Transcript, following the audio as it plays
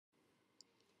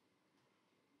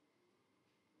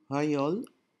Hi all.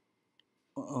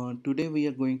 Today we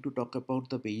are going to talk about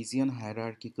the Bayesian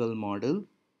hierarchical model.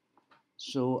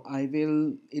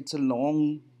 It's a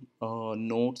long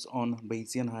notes on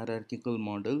Bayesian hierarchical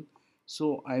model.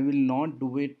 So I will not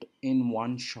do it in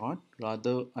one shot.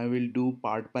 Rather, I will do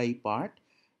part by part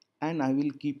and I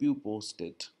will keep you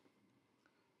posted.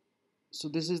 So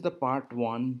this is the part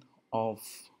one of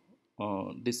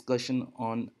discussion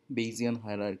on Bayesian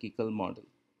hierarchical model.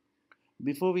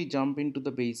 Before we jump into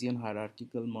the Bayesian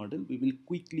hierarchical model, we will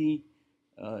quickly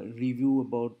review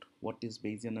about what is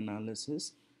Bayesian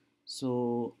analysis.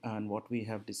 And what we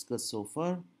have discussed so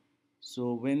far.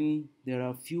 So, when there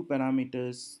are few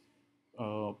parameters,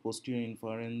 posterior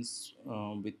inference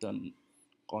with a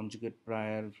conjugate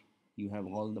prior, you have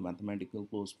all the mathematical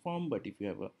closed form. But if you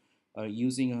have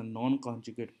using a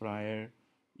non-conjugate prior,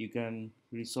 you can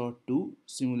resort to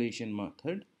simulation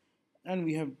method, and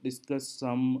we have discussed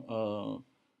some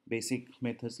basic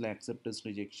methods like acceptance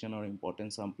rejection or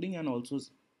importance sampling, and also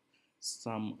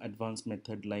some advanced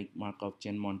method like Markov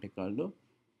chain Monte Carlo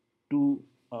to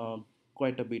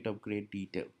quite a bit of great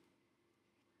detail.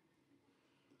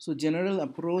 So general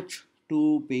approach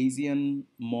to Bayesian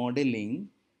modeling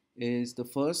is the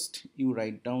first you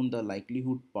write down the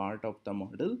likelihood part of the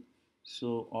model,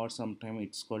 so or sometimes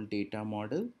it's called data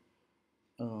model.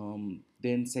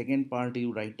 Then second part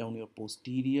you write down your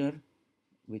posterior,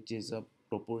 which is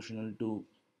proportional to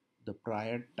the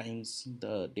prior times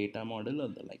the data model or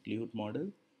the likelihood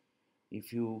model.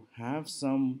 If you have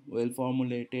some well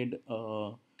formulated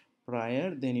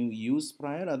prior, then you use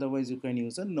prior, otherwise you can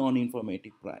use a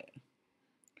non-informative prior.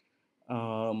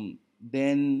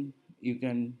 Then you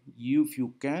can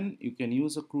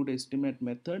use a crude estimate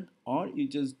method, or you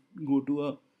just go to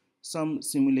a some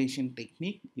simulation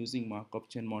technique using Markov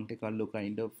chain Monte Carlo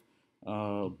kind of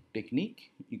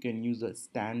technique. You can use a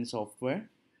Stan software,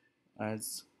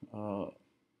 as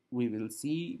we will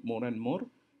see more and more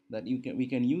that we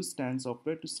can use Stan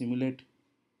software to simulate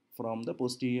from the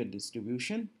posterior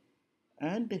distribution,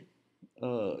 and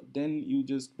then you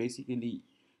just basically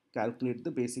calculate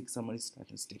the basic summary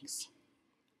statistics.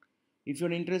 If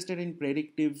you're interested in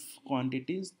predictive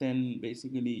quantities, then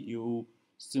basically you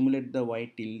simulate the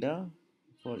y tilde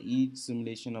for each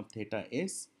simulation of theta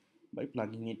s by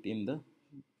plugging it in the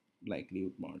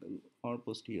likelihood model or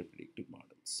posterior predictive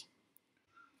models.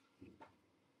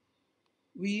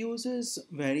 We uses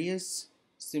various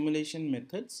simulation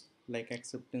methods like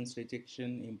acceptance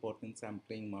rejection, importance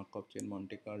sampling, Markov chain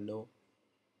Monte Carlo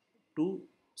to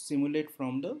simulate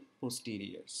from the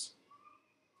posteriors.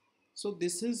 So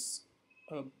this is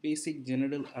a basic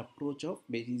general approach of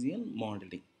Bayesian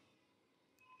modeling.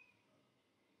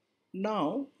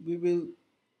 Now we will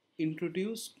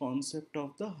introduce concept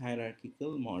of the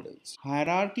hierarchical models.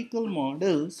 Hierarchical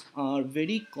models are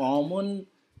very common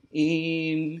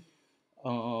in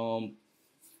um,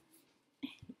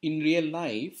 in real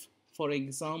life. For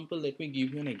example, let me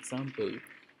give you an example.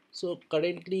 So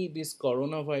currently this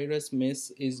coronavirus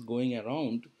mess is going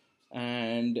around,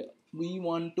 and we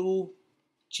want to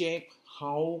check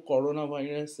how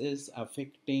coronavirus is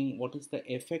affecting, what is the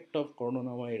effect of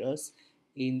coronavirus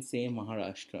in say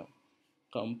Maharashtra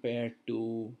compared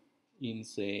to in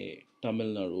say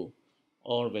Tamil Nadu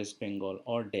or West Bengal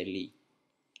or Delhi.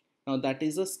 Now that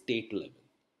is a state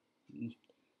level.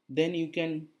 Then you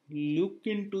can look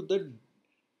into the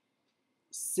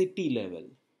city level.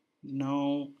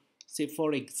 Now, say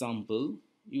for example,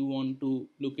 you want to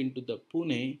look into the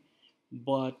Pune,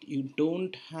 but you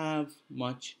don't have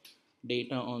much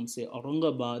data on say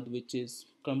Aurangabad, which is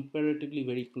comparatively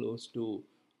very close to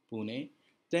Pune.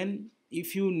 Then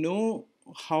if you know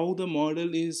how the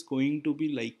model is going to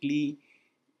be likely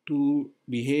to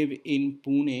behave in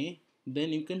Pune,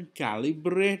 then you can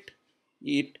calibrate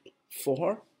it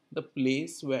for the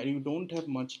place where you don't have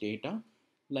much data,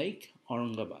 like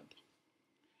Aurangabad.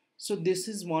 So this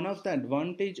is one of the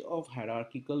advantage of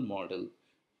hierarchical model,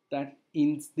 that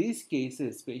in these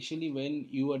cases, especially when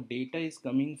your data is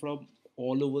coming from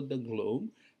all over the globe,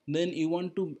 then you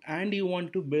want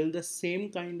to build the same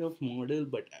kind of model,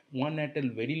 but one at a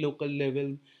very local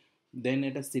level, then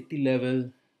at a city level,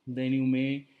 then you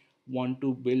may want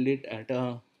to build it at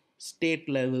a state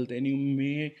level, then you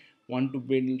may want to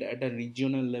build at a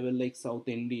regional level like South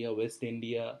India, West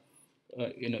India,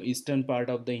 eastern part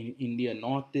of the India,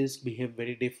 northeast behave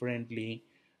very differently.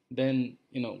 Then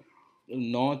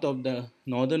north of the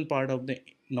northern part of the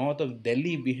north of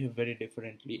Delhi behave very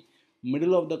differently.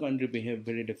 Middle of the country behave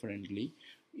very differently.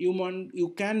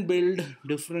 You can build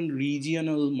different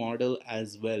regional model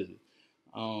as well.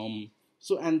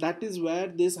 And that is where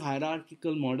this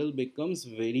hierarchical model becomes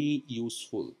very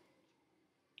useful.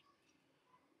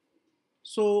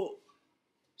 So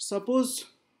suppose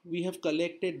we have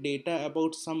collected data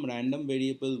about some random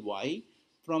variable y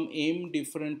from m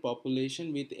different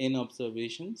population with n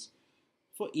observations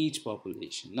for each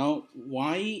population. Now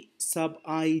y sub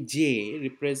ij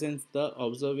represents the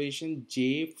observation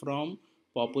j from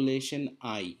population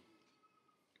I.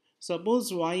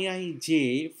 Suppose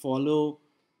yij follow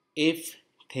f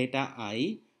theta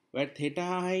I, where theta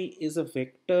I is a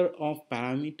vector of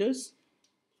parameters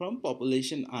from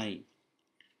population I,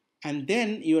 and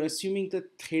then you are assuming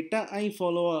that theta I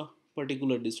follow a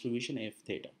particular distribution f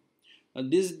theta.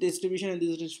 This distribution and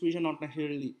this distribution are not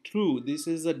necessarily true. This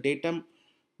is a data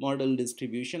model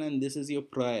distribution and this is your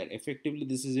prior. Effectively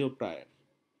this is your prior.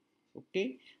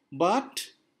 Okay, but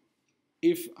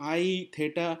if I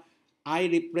theta I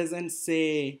represents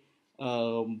say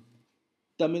Tamil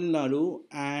Nadu,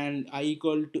 and I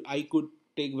equal to I could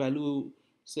take value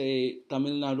say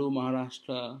Tamil Nadu,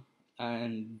 Maharashtra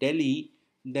and Delhi,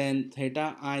 then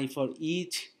theta I for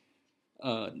each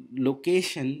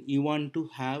location you want to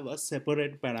have a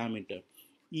separate parameter.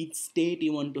 Each state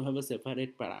you want to have a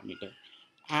separate parameter,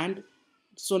 and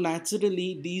so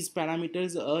naturally these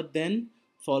parameters are then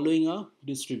following a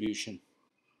distribution.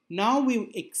 Now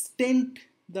we extend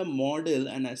the model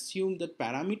and assume that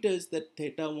parameters that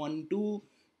theta 1 2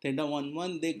 theta 1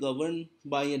 1 they govern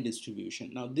by a distribution.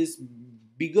 Now this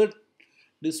bigger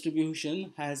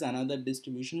distribution has another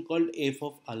distribution called f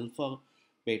of alpha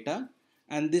beta,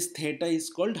 and this theta is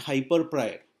called hyper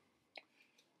prior.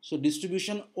 So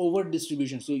distribution over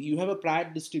distribution. So you have a prior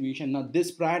distribution. Now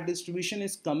this prior distribution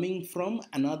is coming from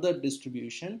another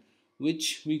distribution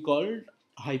which we called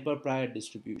hyper prior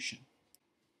distribution.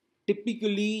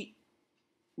 Typically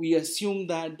we assume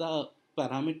that the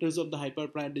parameters of the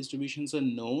hyperprior distributions are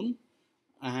known,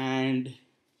 and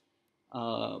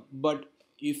but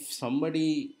if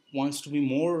somebody wants to be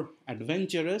more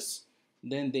adventurous,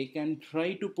 then they can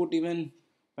try to put even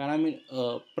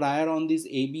prior on these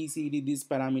a b c d these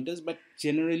parameters, but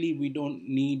generally we don't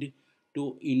need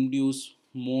to induce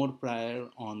more prior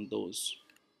on those.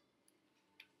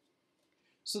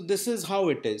 So this is how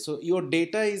it is. So your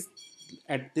data is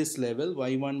at this level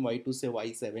y1 y2 say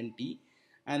y70,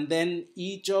 and then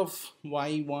each of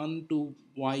y1 to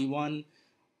y1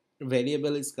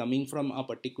 variable is coming from a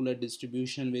particular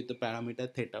distribution with the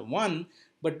parameter theta 1,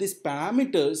 but these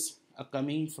parameters are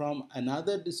coming from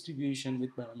another distribution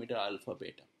with parameter alpha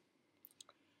beta.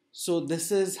 So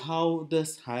this is how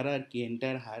this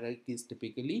entire hierarchy is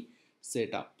typically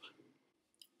set up.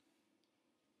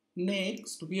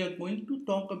 Next, we are going to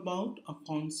talk about a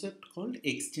concept called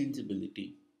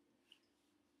exchangeability.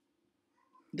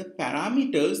 The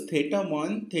parameters theta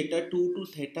 1, theta 2 to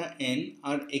theta n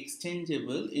are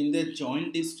exchangeable in their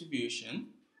joint distribution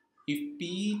if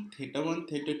p theta 1,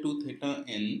 theta 2, theta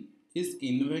n is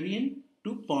invariant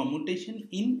to permutation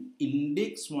in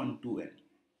index 1 to n.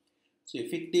 So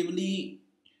effectively,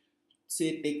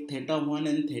 say take theta 1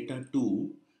 and theta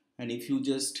 2, and if you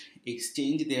just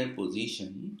exchange their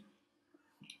position,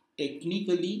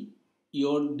 technically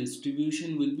your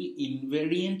distribution will be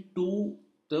invariant to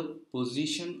the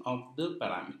position of the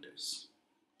parameters.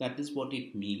 That is what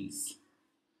it means.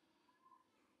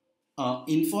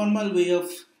 Informal way of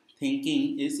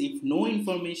thinking is if no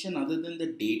information other than the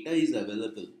data is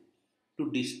available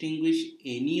to distinguish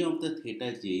any of the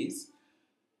theta j's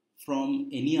from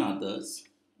any others,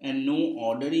 and no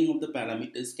ordering of the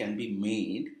parameters can be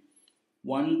made,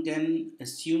 one can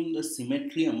assume the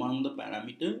symmetry among the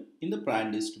parameter in the prior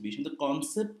distribution. The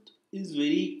concept is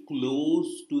very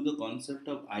close to the concept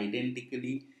of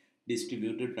identically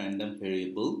distributed random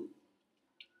variable,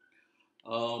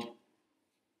 uh,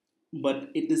 but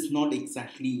it is not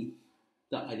exactly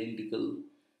the identically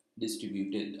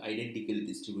distributed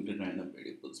random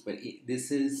variables. But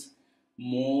this is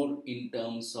more in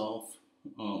terms of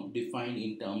defined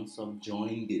in terms of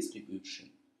joint distribution.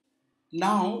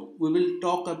 Now we will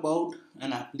talk about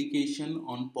an application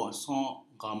on Poisson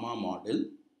Gamma model.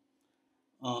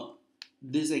 Uh,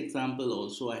 this example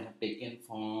also I have taken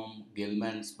from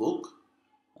Gilman's book,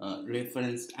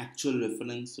 actual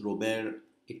reference Robert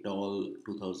et al.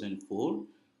 2004,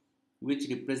 which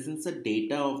represents the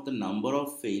data of the number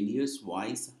of failures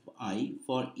y sub I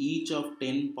for each of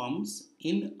 10 pumps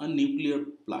in a nuclear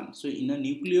plant. So in a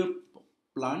nuclear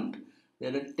plant,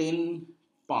 there are 10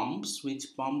 pumps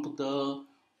which pump the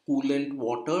coolant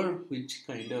water, which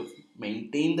kind of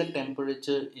maintain the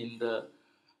temperature in the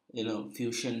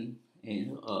fusion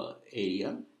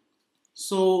area.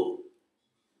 So,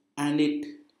 and it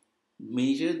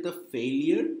measures the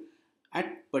failure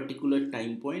at particular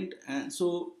time point, and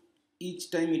so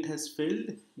each time it has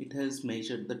failed, it has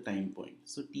measured the time point,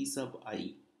 so t sub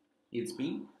I. it's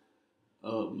being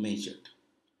measured,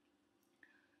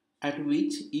 at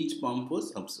which each pump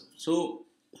was observed. So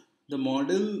the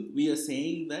model, we are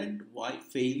saying that why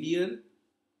failure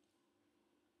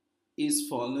I is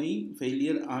following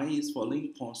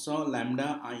Poisson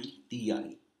lambda I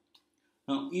ti.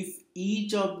 Now if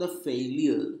each of the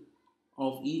failure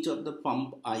of each of the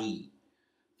pump I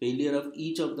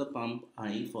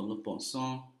follow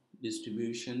Poisson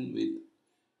distribution with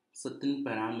certain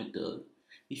parameter,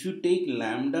 if you take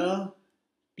lambda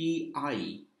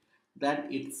ti,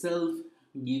 that itself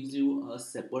gives you a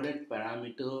separate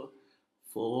parameter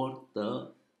for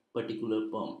the particular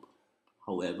pump.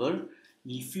 However,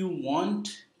 if you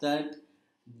want that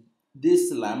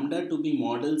this lambda to be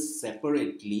modeled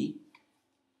separately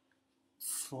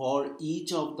for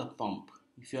each of the pump,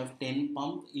 if you have 10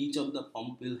 pump, each of the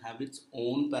pump will have its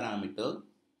own parameter.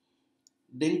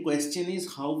 Then question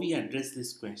is how we address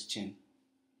this question.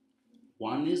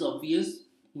 One is obvious,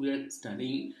 we are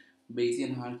studying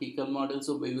Bayesian hierarchical model,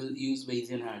 so we will use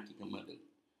Bayesian hierarchical model.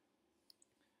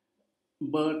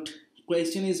 But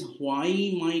question is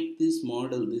why might this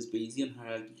model, this Bayesian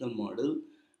hierarchical model,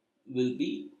 will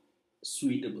be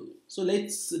suitable. So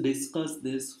let's discuss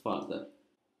this further.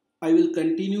 I will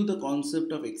continue the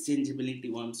concept of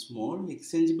exchangeability once more.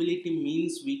 Exchangeability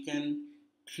means we can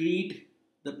treat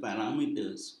the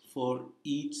parameters for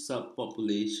each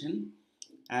subpopulation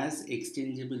as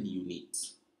exchangeable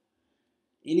units.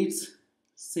 In its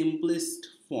simplest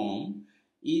form,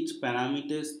 each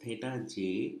parameter theta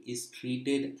j is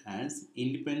treated as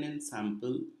independent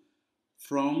sample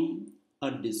from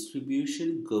a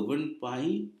distribution governed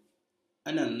by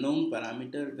an unknown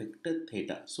parameter vector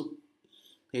theta. So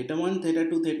theta 1, theta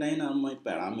 2, theta n are my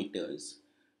parameters,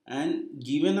 and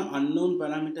given an unknown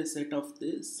parameter set of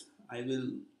this,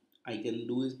 I can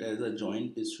do it as a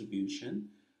joint distribution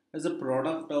as a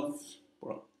product of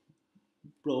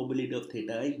probability of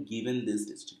theta I given this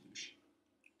distribution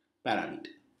parameter.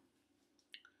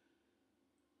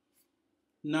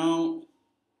 Now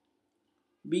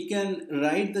we can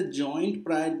write the joint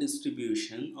prior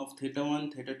distribution of theta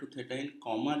 1, theta 2, theta n,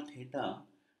 comma theta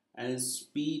as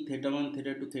p theta 1,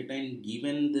 theta 2, theta n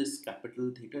given this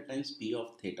capital theta times p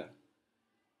of theta.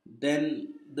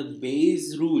 Then the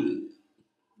Bayes rule,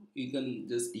 you can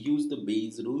just use the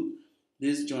Bayes rule.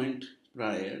 This joint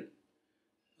prior,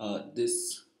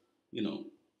 this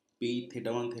p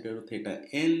theta 1, theta 2, theta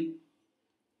n,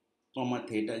 comma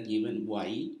theta given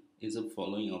y is a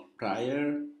following of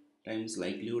prior times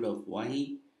likelihood of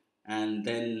y, and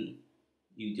then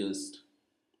you just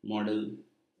model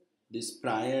this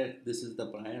prior, this is the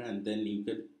prior, and then you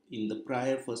can in the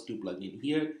prior first you plug in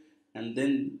here, and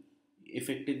then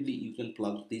effectively you can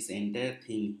plug this entire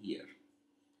thing here.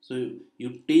 So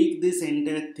you take this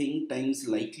entire thing times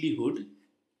likelihood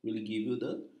will give you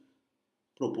the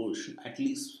proportion, at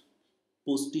least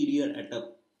posterior at a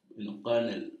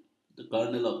kernel, the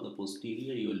kernel of the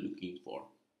posterior you are looking for.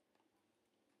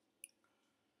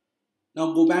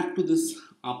 Now go back to this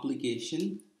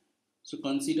application. So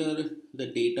consider the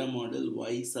data model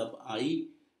y sub I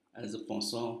as a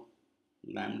Poisson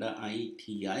lambda I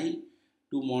ti.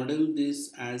 To model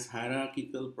this as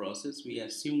hierarchical process, we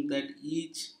assume that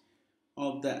each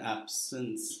of the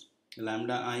absence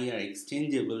lambda I are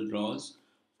exchangeable draws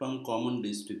from common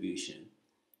distribution.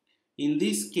 In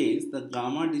this case, the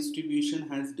gamma distribution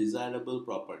has desirable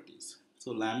properties.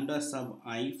 So lambda sub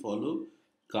I follow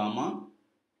gamma,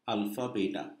 alpha,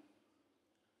 beta.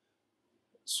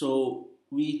 So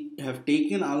we have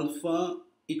taken alpha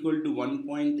equal to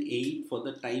 1.8 for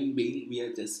the time being. We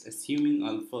are just assuming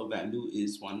alpha value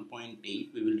is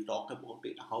 1.8. We will talk about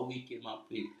it, how we came up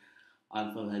with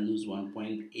alpha values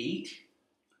 1.8.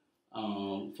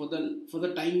 For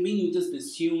the time being, you just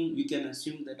assume, we can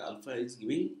assume that alpha is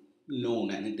giving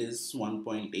known and it is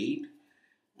 1.8,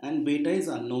 and beta is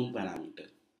unknown parameter.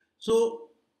 So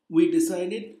we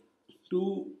decided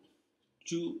to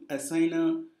assign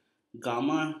a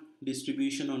gamma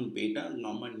distribution on beta,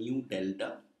 gamma nu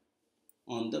delta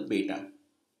on the beta,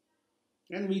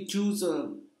 and we choose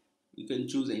you can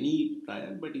choose any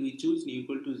prior, but we choose nu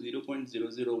equal to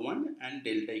 0.001 and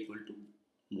delta equal to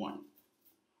 1.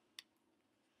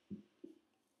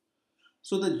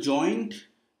 So the joint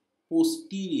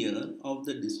posterior of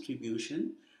the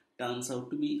distribution turns out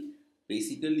to be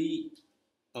basically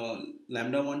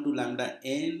lambda 1 to lambda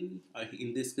n,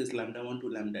 in this case lambda 1 to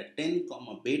lambda 10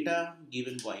 comma beta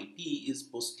given yt is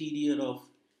posterior of,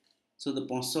 so the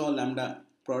Poisson lambda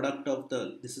product of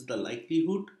this is the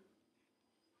likelihood,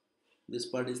 this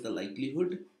part is the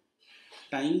likelihood,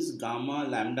 times gamma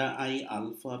lambda I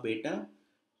alpha beta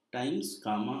times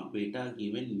gamma beta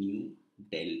given nu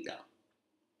delta.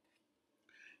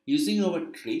 Using our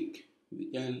trick,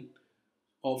 we can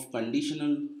of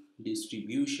conditional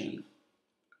distribution,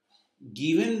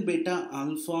 given beta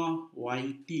alpha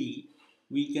yt,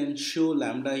 we can show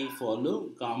lambda I follow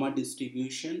gamma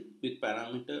distribution with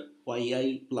parameter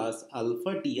yi plus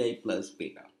alpha ti plus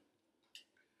beta.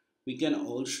 We can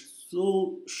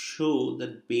also show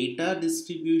that beta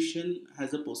distribution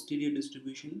has a posterior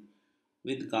distribution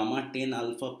with gamma 10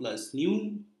 alpha plus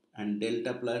nu and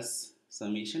delta plus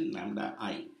summation lambda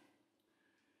I.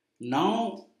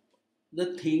 Now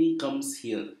the thing comes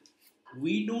here.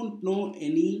 We don't know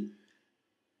any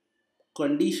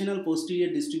conditional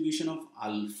posterior distribution of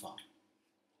alpha.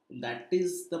 That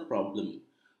is the problem.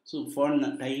 So for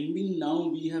time being, now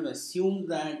we have assumed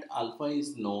that alpha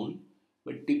is known,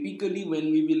 but typically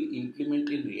when we will implement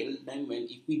in real time, when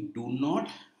if we do not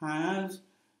have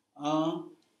a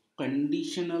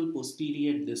conditional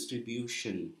posterior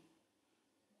distribution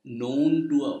known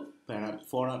to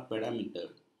for a parameter,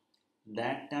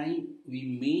 that time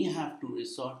we may have to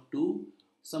resort to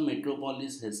some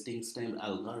metropolis Hastings time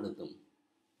algorithm.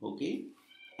 Okay,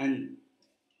 and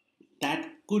that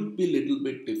could be little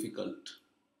bit difficult.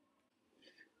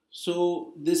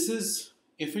 So this is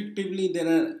effectively there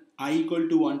are I equal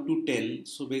to 1 to 10.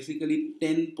 So basically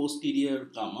 10 posterior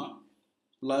gamma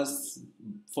plus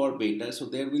for beta. So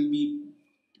there will be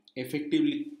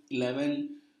effectively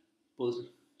 11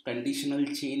 conditional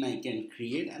chain I can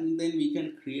create, and then we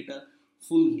can create a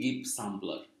full Gibbs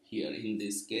sampler here in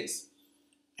this case,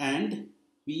 and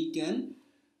we can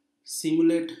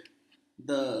simulate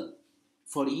the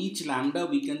for each lambda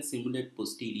we can simulate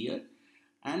posterior,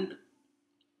 and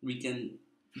we can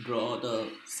draw the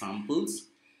samples,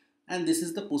 and this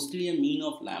is the posterior mean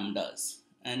of lambdas,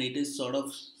 and it is sort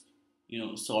of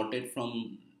sorted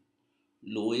from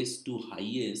lowest to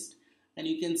highest, and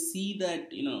you can see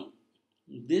that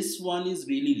this one is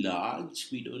really large.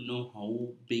 We don't know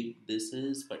how big this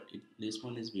is, but this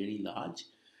one is very large,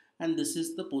 and this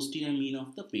is the posterior mean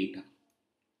of the beta.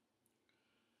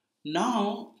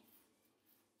 Now,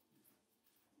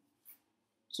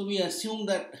 so we assume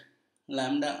that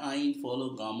lambda I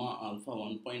follow gamma alpha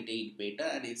 1.8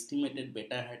 beta, and estimated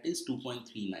beta hat is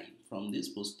 2.39 from this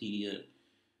posterior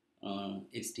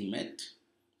estimate,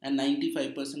 and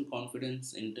 95%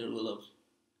 confidence interval of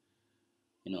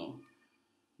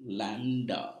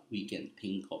lambda we can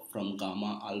think of from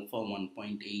gamma alpha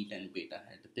 1.8 and beta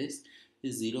hat this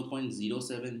is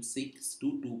 0.076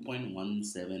 to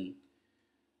 2.17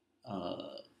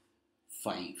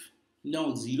 5.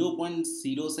 Now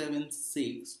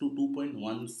 0.076 to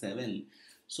 2.17,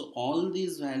 so all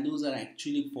these values are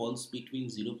actually false between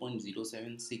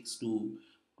 0.076 to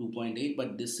 2.8,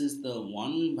 but this is the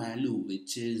one value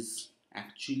which is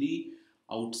actually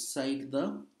outside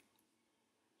the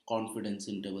confidence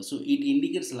interval. So it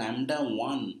indicates lambda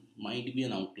 1 might be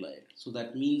an outlier. So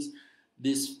that means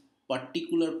this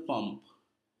particular pump,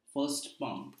 first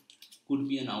pump, could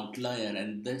be an outlier,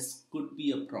 and this could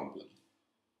be a problem.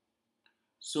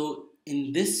 So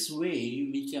in this way,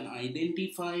 we can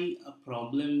identify a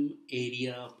problem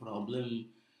area, problem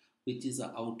which is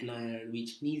an outlier,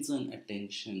 which needs an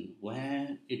attention,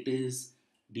 where it is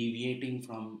deviating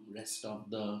from rest of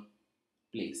the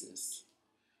places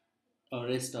or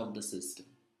rest of the system.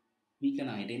 We can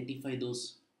identify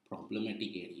those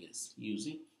problematic areas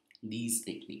using these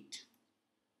techniques.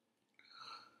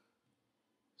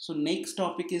 So next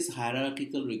topic is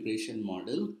hierarchical regression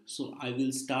model. So I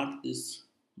will start this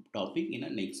topic in a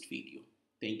next video.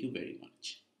 Thank you very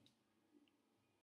much.